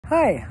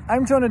Hi,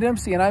 I'm Jonah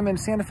Dempsey and I'm in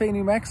Santa Fe,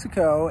 New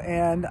Mexico,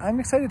 and I'm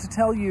excited to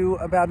tell you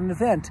about an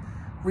event,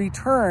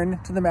 Return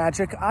to the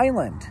Magic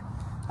Island.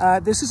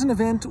 This is an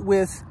event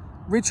with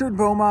Richard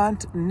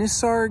Beaumont,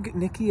 Nisarg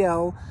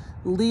Nikiel,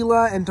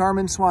 Leela and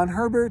Darman Swan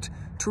Herbert,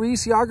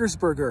 Therese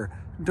Jagersberger,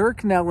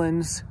 Dirk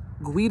Nellens,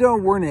 Guido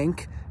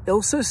Wernink,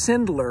 Ilse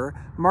Sindler,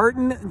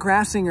 Martin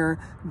Grassinger,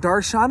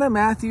 Darshana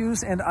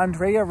Matthews, and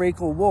Andrea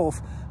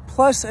Rakel-Wolf,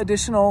 plus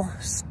additional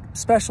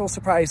special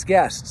surprise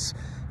guests.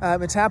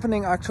 It's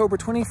happening October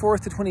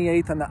 24th to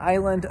 28th on the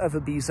island of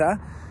Ibiza.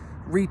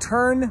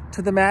 Return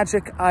to the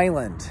Magic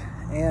Island.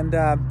 And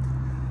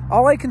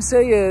all I can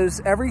say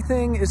is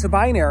everything is a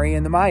binary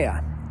in the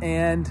Maya.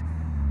 And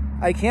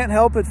I can't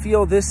help but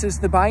feel this is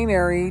the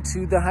binary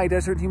to the High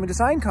Desert Human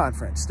Design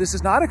Conference. This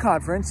is not a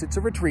conference, it's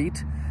a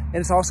retreat. And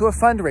it's also a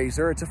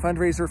fundraiser. It's a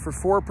fundraiser for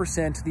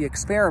 4% The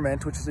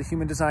Experiment, which is a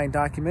human design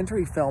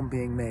documentary film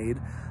being made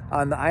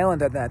on the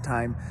island at that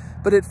time.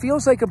 But it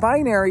feels like a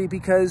binary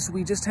because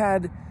we just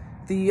had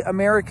the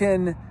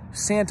American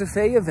Santa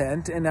Fe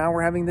event, and now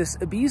we're having this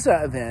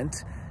Ibiza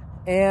event,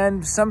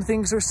 and some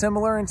things are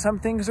similar and some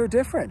things are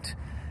different.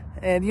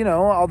 And, you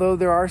know, although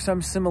there are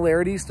some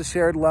similarities, the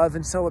shared love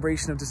and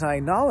celebration of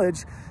design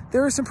knowledge,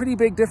 there are some pretty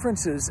big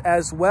differences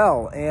as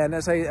well. And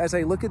as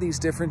I look at these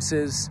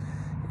differences,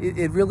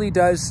 it really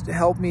does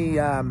help me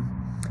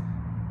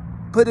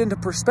put into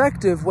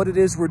perspective what it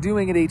is we're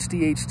doing at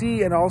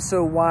HDHD, and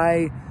also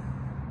why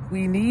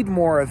we need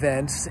more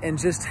events, and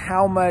just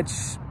how much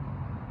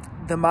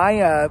the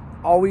Maya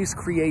always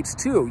creates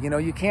too. You know,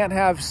 you can't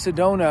have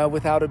Sedona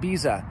without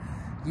Ibiza.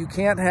 You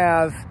can't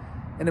have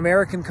an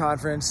American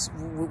conference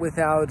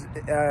without,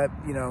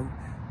 you know,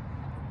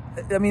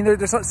 I mean,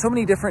 there's so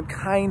many different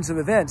kinds of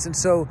events. And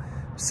so,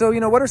 you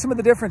know, what are some of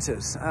the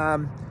differences?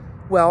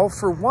 Well,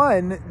 for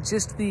one,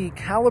 just the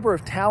caliber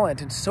of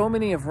talent and so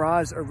many of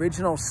Ra's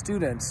original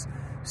students,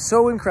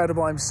 so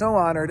incredible. I'm so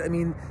honored. I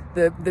mean,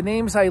 the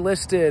names I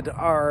listed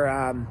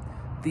are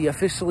the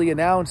officially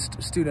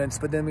announced students,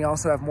 but then we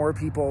also have more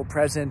people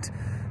present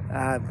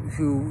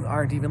who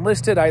aren't even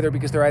listed, either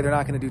because they're either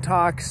not going to do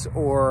talks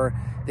or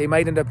they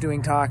might end up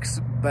doing talks,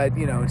 but,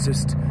 you know, it's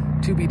just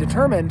to be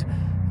determined.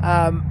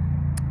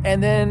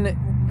 And then,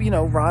 you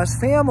know, Ra's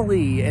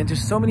family, and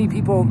just so many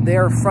people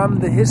there from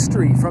the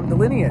history, from the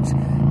lineage.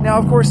 Now,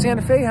 of course,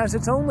 Santa Fe has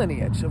its own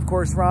lineage. Of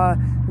course, Ra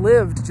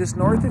lived just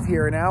north of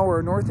here, an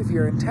hour north of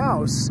here in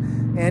Taos.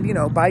 And, you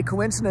know, by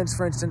coincidence,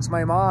 for instance,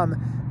 my mom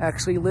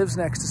actually lives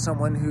next to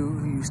someone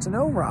who used to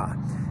know Ra.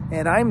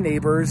 And I'm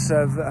neighbors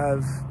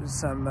of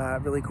some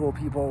really cool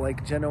people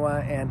like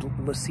Genoa and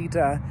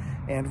Lasita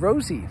and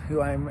Rosie,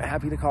 who I'm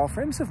happy to call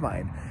friends of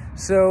mine.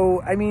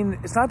 So, I mean,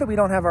 it's not that we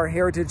don't have our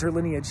heritage or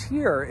lineage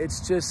here. It's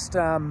just,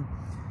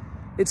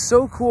 it's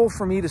so cool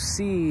for me to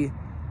see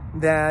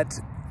that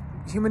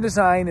human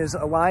design is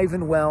alive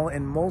and well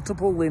in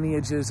multiple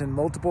lineages and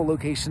multiple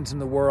locations in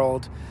the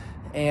world.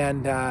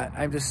 And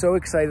I'm just so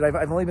excited.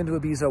 I've only been to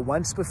Ibiza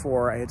once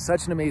before. I had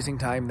such an amazing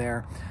time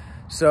there.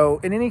 So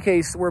in any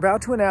case, we're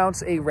about to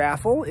announce a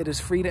raffle. It is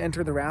free to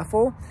enter the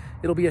raffle.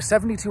 It'll be a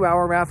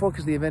 72-hour raffle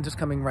because the event is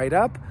coming right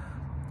up.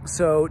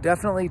 So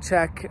definitely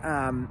check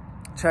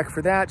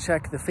for that.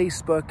 Check the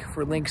Facebook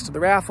for links to the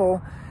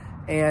raffle,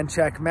 and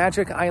check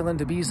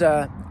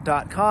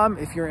magicislandibiza.com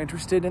if you're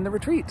interested in the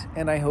retreat.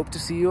 And I hope to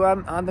see you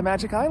on the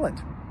Magic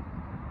Island.